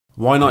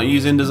Why not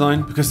use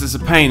InDesign? Because it's a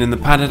pain in the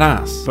padded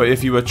ass. But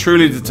if you are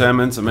truly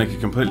determined to make a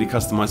completely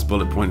customized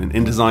bullet point in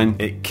InDesign,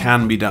 it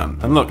can be done.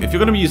 And look, if you're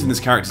going to be using this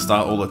character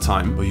style all the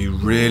time, but you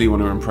really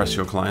want to impress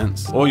your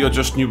clients, or you're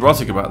just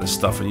neurotic about this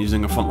stuff and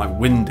using a font like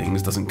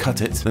Wingdings doesn't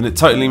cut it, then it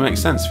totally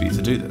makes sense for you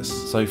to do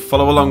this. So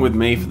follow along with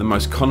me for the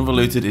most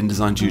convoluted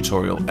InDesign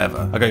tutorial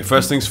ever. Okay,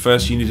 first things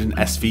first, you need an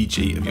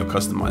SVG of your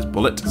customized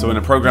bullet. So in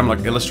a program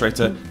like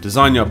Illustrator,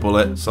 design your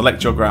bullet,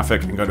 select your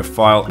graphic, and go to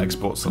File,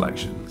 Export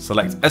Selection.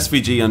 Select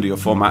SVG under your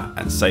format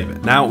and save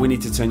it. Now we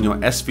need to turn your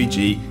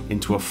SVG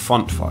into a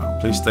font file.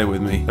 Please stay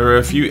with me. There are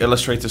a few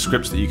Illustrator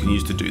scripts that you can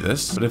use to do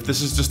this, but if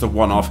this is just a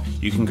one-off,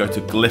 you can go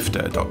to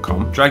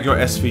glifter.com, drag your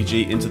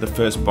SVG into the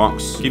first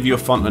box, give your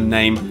font a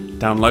name,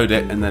 download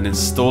it, and then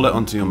install it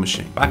onto your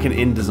machine. Back in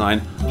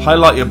InDesign,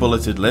 highlight your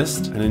bulleted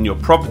list, and in your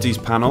Properties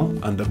panel,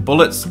 under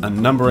Bullets and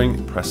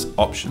Numbering, press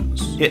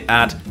Options. Hit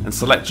Add and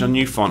select your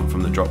new font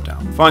from the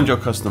drop-down. Find your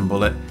custom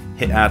bullet,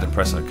 hit add and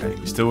press OK.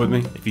 You still with me?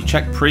 If you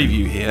check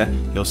preview here,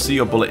 you'll see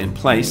your bullet in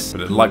place, but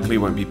it likely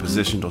won't be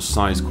positioned or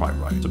sized quite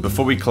right. So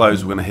before we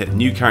close, we're going to hit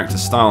new character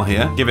style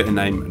here, give it a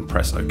name and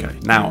press OK.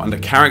 Now under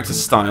character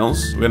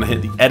styles, we're going to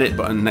hit the edit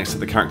button next to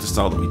the character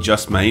style that we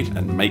just made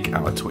and make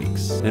our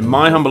tweaks. In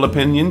my humble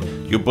opinion,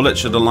 your bullet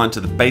should align to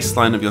the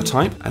baseline of your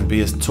type and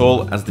be as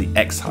tall as the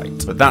X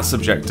height. But that's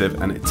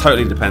subjective and it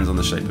totally depends on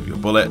the shape of your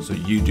bullet, so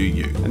you do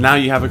you. And now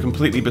you have a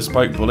completely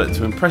bespoke bullet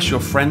to impress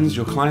your friends,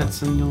 your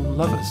clients and your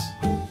lovers.